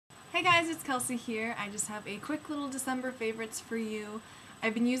Hey guys, it's Kelsey here. I just have a quick little December favorites for you.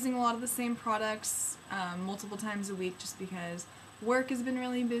 I've been using a lot of the same products multiple times a week just because work has been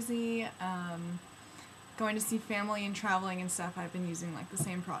really busy. Going to see family and traveling and stuff, I've been using like the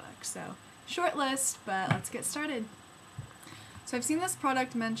same products. So short list, but let's get started. So I've seen this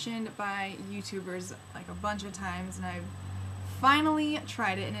product mentioned by YouTubers like a bunch of times, and I've finally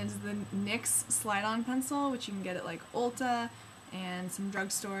tried it, and it is the NYX Slide-On Pencil, which you can get at like Ulta and some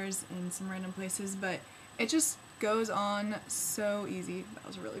drugstores and some random places, but it just goes on so easy. That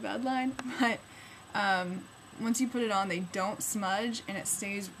was a really bad line, but once you put it on, they don't smudge, and it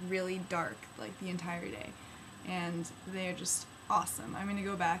stays really dark like the entire day, and they're just awesome. I'm gonna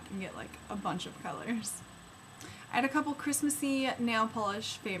go back and get like a bunch of colors. I had a couple Christmassy nail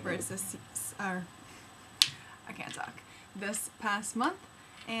polish favorites this past month.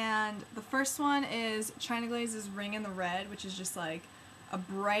 And the first one is China Glaze's Ring in the Red, which is just like a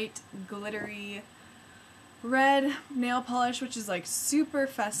bright, glittery red nail polish, which is like super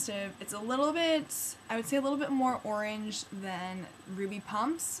festive. It's a little bit, I would say a little bit more orange than Ruby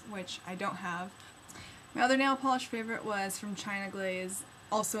Pumps, which I don't have. My other nail polish favorite was from China Glaze,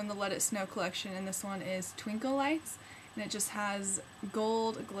 also in the Let It Snow collection, and this one is Twinkle Lights, and it just has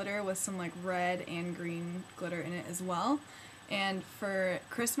gold glitter with some like red and green glitter in it as well. And for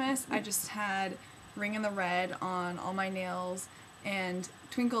Christmas, I just had Ring in the Red on all my nails and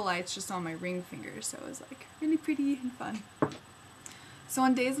Twinkle Lights just on my ring fingers, so it was like really pretty and fun. So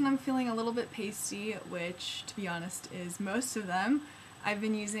on days when I'm feeling a little bit pasty, which to be honest is most of them, I've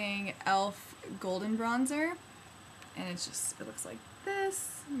been using e.l.f. Golden Bronzer, and it looks like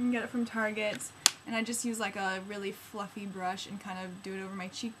this. You can get it from Target, and I just use like a really fluffy brush and kind of do it over my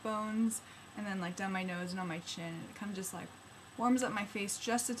cheekbones and then like down my nose and on my chin, and it kind of just like warms up my face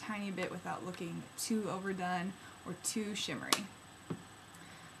just a tiny bit without looking too overdone or too shimmery.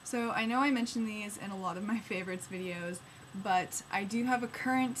 So I know I mentioned these in a lot of my favorites videos, but I do have a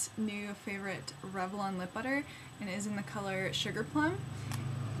current new favorite Revlon lip butter, and it is in the color Sugar Plum,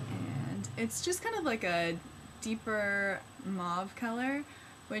 and it's just kind of like a deeper mauve color,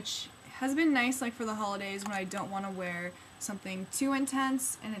 which has been nice like for the holidays when I don't want to wear something too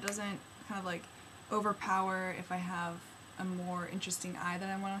intense and it doesn't kind of like overpower if I have a more interesting eye that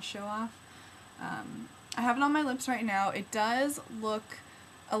I want to show off. I have it on my lips right now. It does look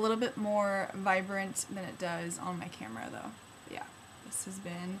a little bit more vibrant than it does on my camera though. Yeah, this has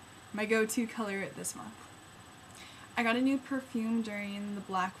been my go-to color this month. I got a new perfume during the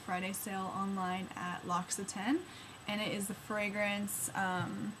Black Friday sale online at L'Occitane, and it is the fragrance,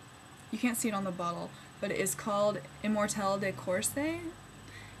 you can't see it on the bottle, but it is called Immortelle de Corse,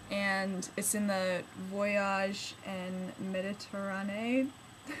 and it's in the Voyage and Mediterranee.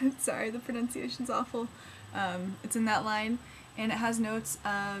 Sorry, the pronunciation's awful. It's in that line, and it has notes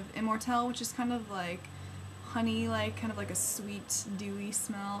of Immortelle, which is kind of like honey, like kind of like a sweet, dewy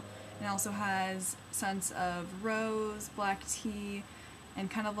smell. And it also has scents of rose, black tea,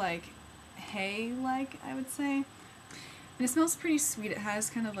 and kind of like hay-like, I would say. And it smells pretty sweet. It has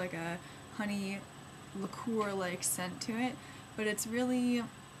kind of like a honey liqueur-like scent to it, but it's really,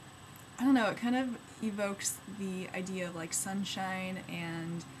 I don't know, it kind of evokes the idea of like sunshine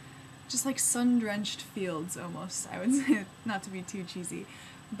and just like sun-drenched fields almost, I would say, not to be too cheesy.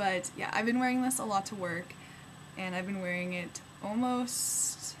 But yeah, I've been wearing this a lot to work, and I've been wearing it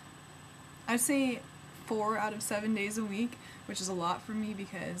almost, I'd say 4 out of 7 days a week, which is a lot for me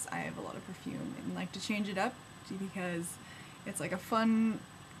because I have a lot of perfume and like to change it up because it's like a fun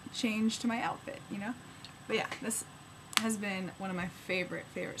change to my outfit, you know? But yeah, this has been one of my favorite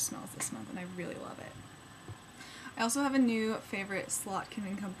smells this month, and I really love it. I also have a new favorite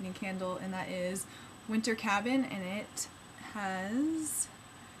Slatkin & Company candle, and that is Winter Cabin, and it has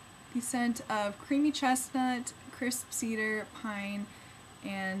the scent of creamy chestnut, crisp cedar, pine,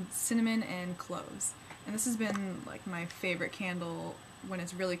 and cinnamon and cloves. And this has been like my favorite candle when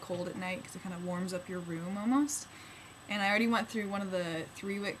it's really cold at night because it kind of warms up your room almost. And I already went through one of the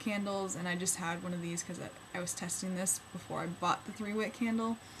 3-wick candles, and I just had one of these because I was testing this before I bought the 3-wick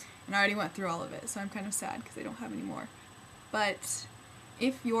candle, and I already went through all of it, so I'm kind of sad because I don't have any more. But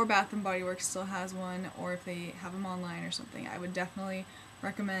if your Bath & Body Works still has one, or if they have them online or something, I would definitely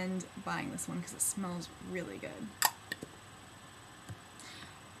recommend buying this one because it smells really good.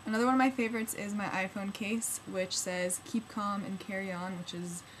 Another one of my favorites is my iPhone case, which says "Keep Calm and Carry On," which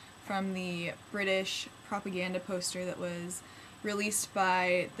is from the British propaganda poster that was released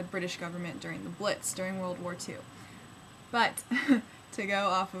by the British government during the Blitz during World War II. But to go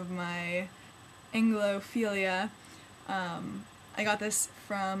off of my Anglophilia, I got this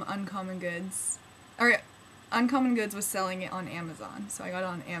from Uncommon Goods, or Uncommon Goods was selling it on Amazon, so I got it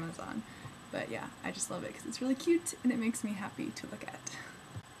on Amazon. But yeah, I just love it because it's really cute and it makes me happy to look at.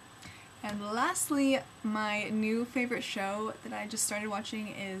 And lastly, my new favorite show that I just started watching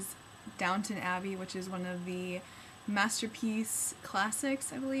is Downton Abbey, which is one of the masterpiece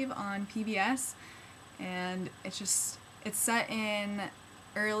classics, I believe, on PBS. And it's set in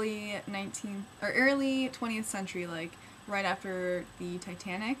early 20th century, like right after the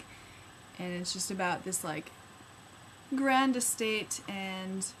Titanic. And it's just about this like grand estate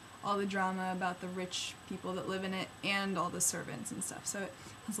and all the drama about the rich people that live in it and all the servants and stuff. So it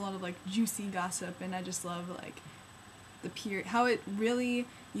has a lot of like juicy gossip, and I just love like the period, how it really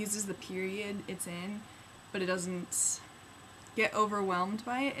uses the period it's in, but it doesn't get overwhelmed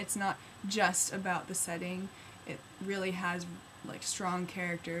by it. It's not just about the setting. It really has like strong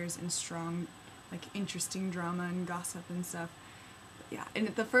characters and strong like interesting drama and gossip and stuff. But yeah, and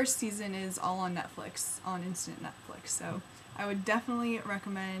the first season is all on Netflix, on instant Netflix, so I would definitely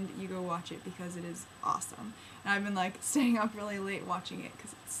recommend you go watch it because it is awesome. And I've been like staying up really late watching it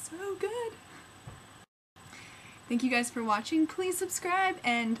because it's so good. Thank you guys for watching. Please subscribe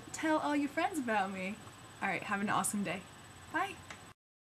and tell all your friends about me. Alright, have an awesome day. Bye!